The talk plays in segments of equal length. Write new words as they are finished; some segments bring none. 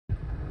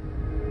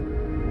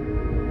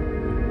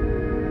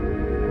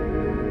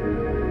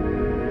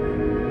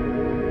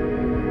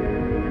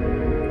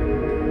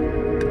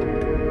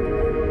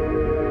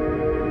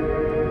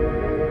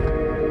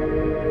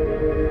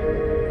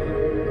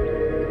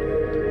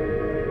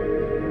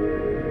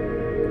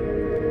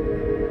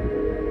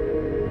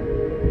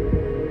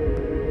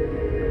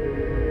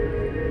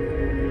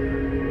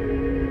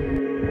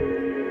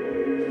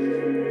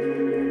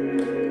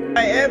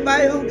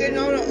everybody who getting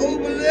on the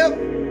Uber lift,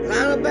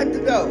 line up at the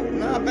door.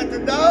 Line up at the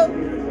door.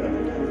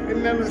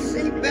 Remember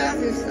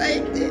seatbelts and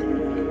safety.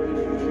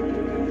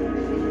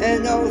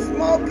 And no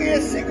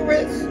smoking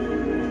cigarettes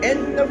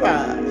in the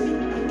ride.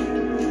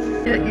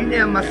 You need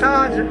a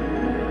massager?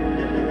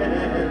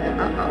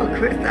 Uh-oh,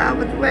 Krista,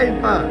 what you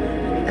waiting for?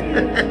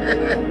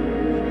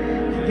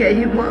 She gave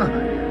you one.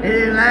 It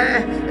didn't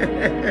last.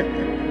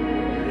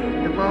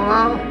 It won't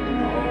off.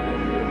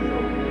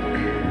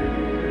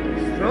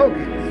 Stroke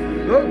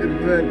it,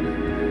 buddy.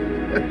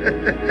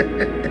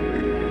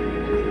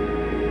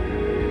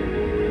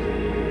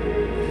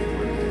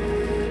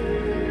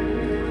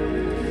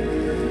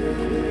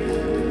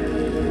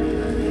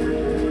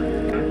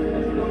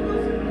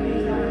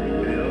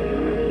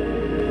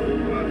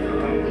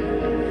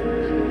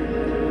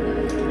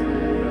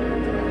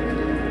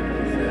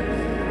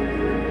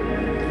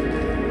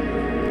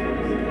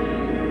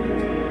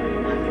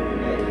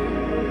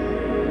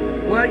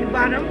 Where you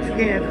buy them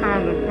skin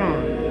condoms from?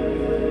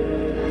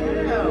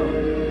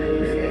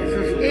 You said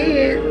some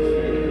skin.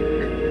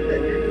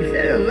 You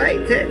said a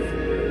latex.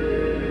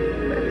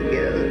 Better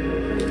get a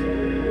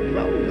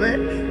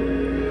Rolex.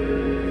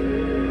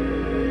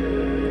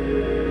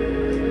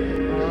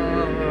 Oh,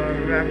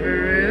 wrap it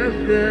real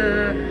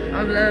good. I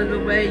love the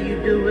way you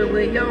do it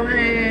with your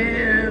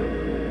hands.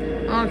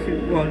 All you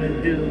wanna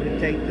do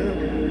is take the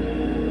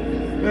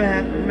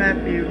strap and wrap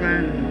it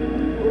around.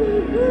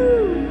 Woo-hoo.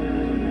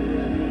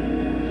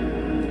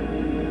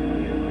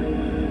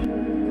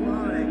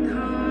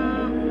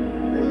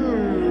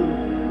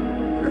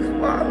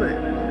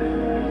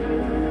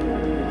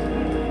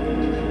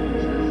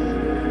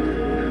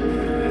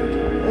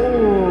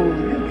 Oh,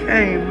 you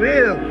came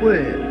real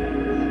quick.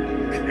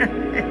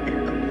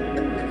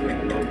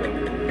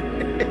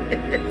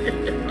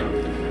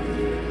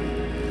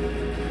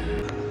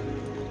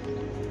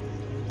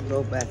 Go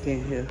back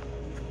in here.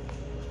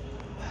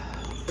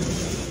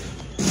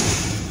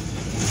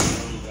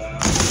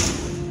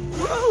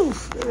 Whoa!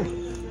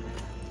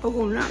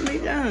 Oh, knock me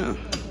down.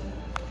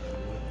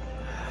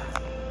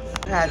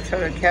 I gotta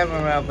turn the camera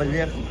around for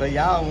this because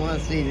y'all want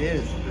to see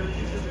this.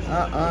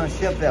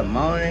 She up there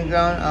moaning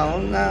going. Oh,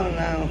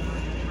 no.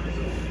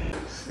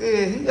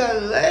 See, he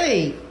got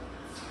laid.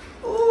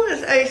 Ooh,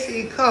 this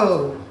AC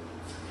cold.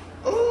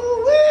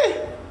 Ooh, wee.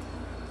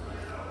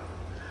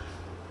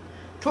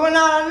 $20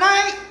 a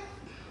night?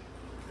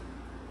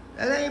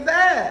 That ain't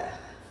bad.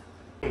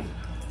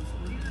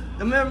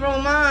 The middle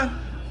room, man.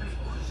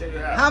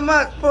 How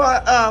much for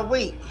a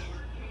week?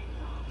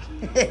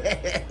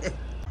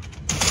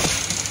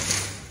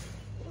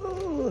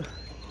 Ooh.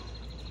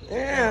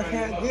 Damn,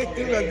 can't get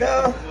through the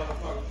door.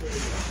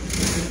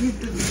 Get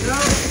through the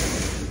door.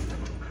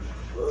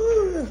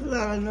 Ooh, that's a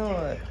lot of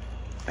noise.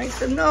 Make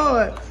some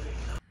noise.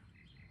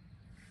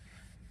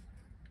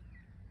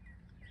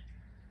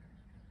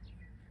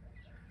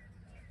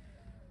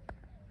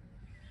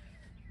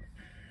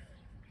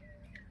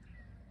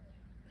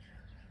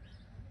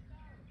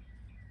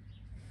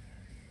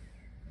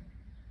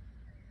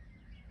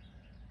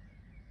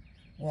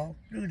 Walk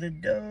through the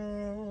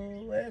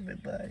door,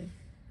 everybody.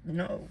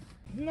 No.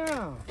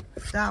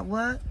 Stop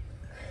what?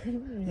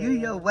 You,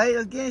 your weight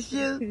against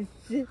you?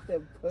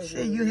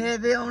 Shit, you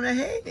have it on the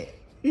head.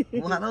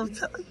 Well, I don't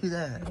tell you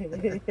that.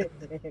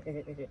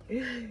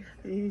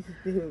 You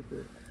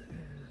stupid.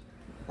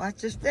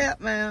 Watch your step,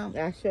 ma'am.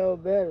 I sure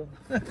better.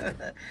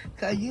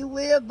 Cause you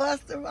will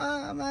bust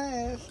around my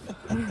ass.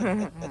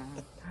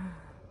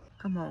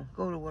 Come on,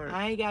 go to work.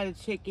 I ain't got to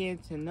check in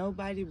to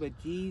nobody but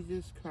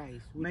Jesus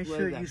Christ. Make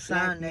sure you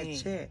sign that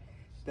check.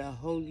 The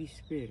Holy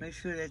Spirit. Make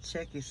sure that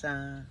check is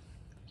signed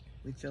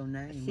with your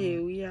name.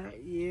 Shit,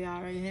 you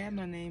already had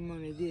my name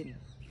on it, didn't it?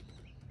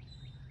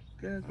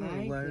 Girl, go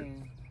to work.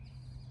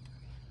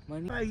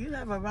 Money. Right, you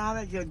have arrived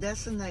at your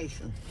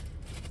destination.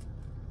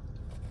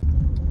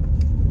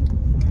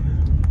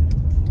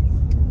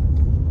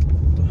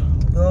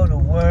 Go to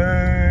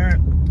work.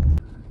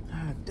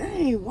 Oh,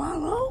 dang,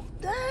 Wallow.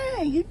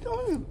 Dang, you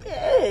doing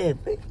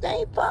bad. Big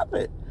thing pop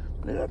it.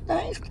 Little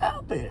thing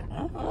stop it.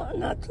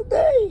 Not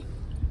today.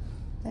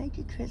 Thank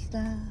you,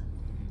 Crystal.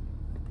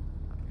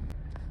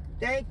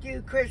 Thank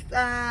you,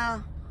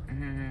 Crystal.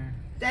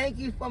 Thank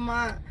you for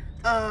my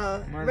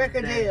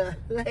record deal.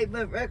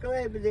 Record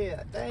label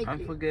deal. Thank you.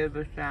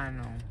 Unforgivable shine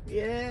on.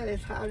 Yeah,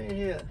 it's hot in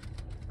here.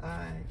 All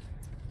right.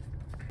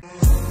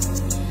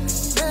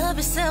 Love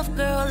yourself,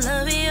 girl,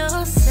 love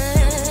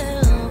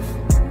yourself.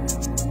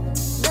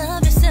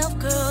 Love yourself,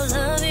 girl,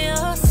 love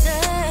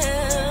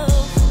yourself.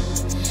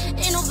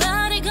 Ain't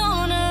nobody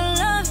gonna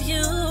love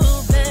you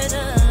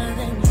better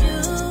than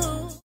you.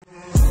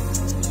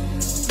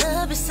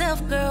 Love yourself,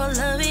 girl,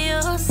 love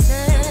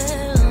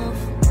yourself.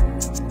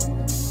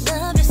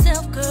 Love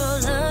yourself, girl,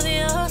 love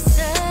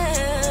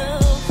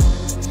yourself.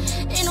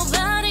 Ain't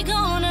nobody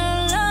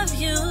gonna love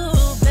you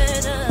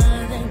better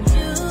than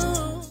you.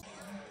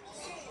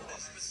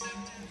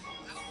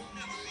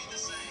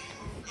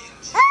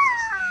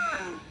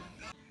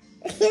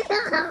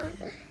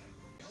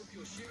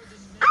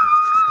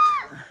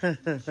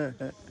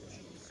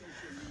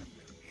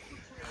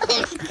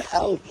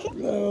 Oh,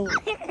 no.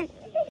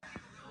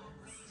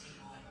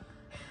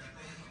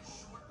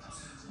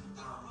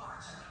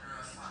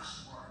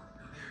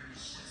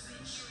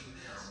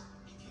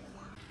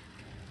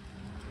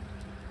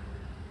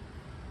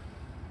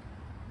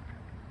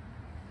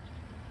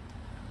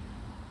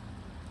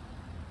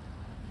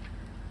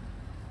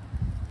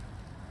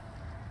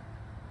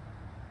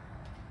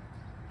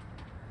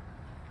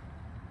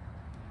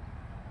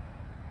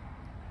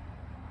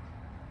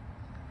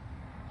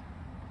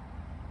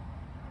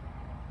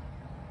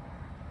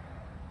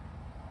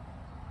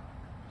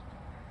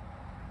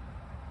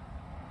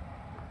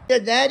 Your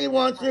daddy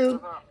wants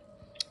you.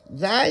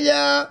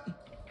 Zaya.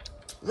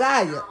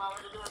 Zaya.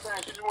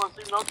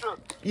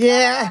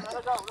 Yeah. Let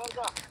her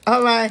go.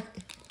 All right.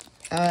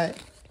 All right.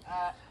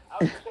 I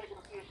was just checking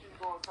to see if she's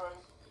going crazy.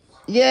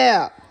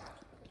 Yeah.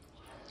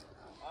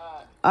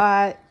 All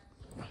right.